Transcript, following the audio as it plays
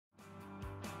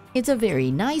It's a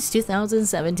very nice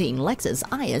 2017 Lexus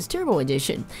IS Turbo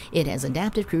Edition. It has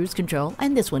adaptive cruise control,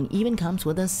 and this one even comes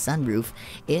with a sunroof.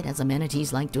 It has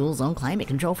amenities like dual zone climate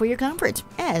control for your comfort,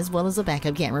 as well as a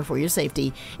backup camera for your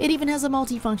safety. It even has a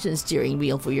multifunction steering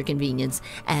wheel for your convenience,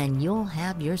 and you'll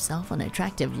have yourself an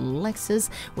attractive Lexus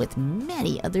with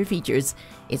many other features.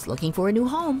 It's looking for a new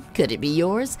home. Could it be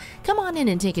yours? Come on in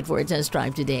and take it for a test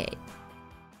drive today.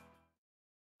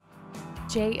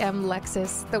 JM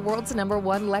Lexus, the world's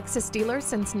 #1 Lexus dealer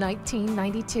since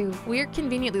 1992. We're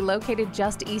conveniently located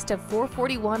just east of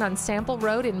 441 on Sample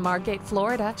Road in Margate,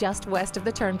 Florida, just west of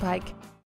the Turnpike.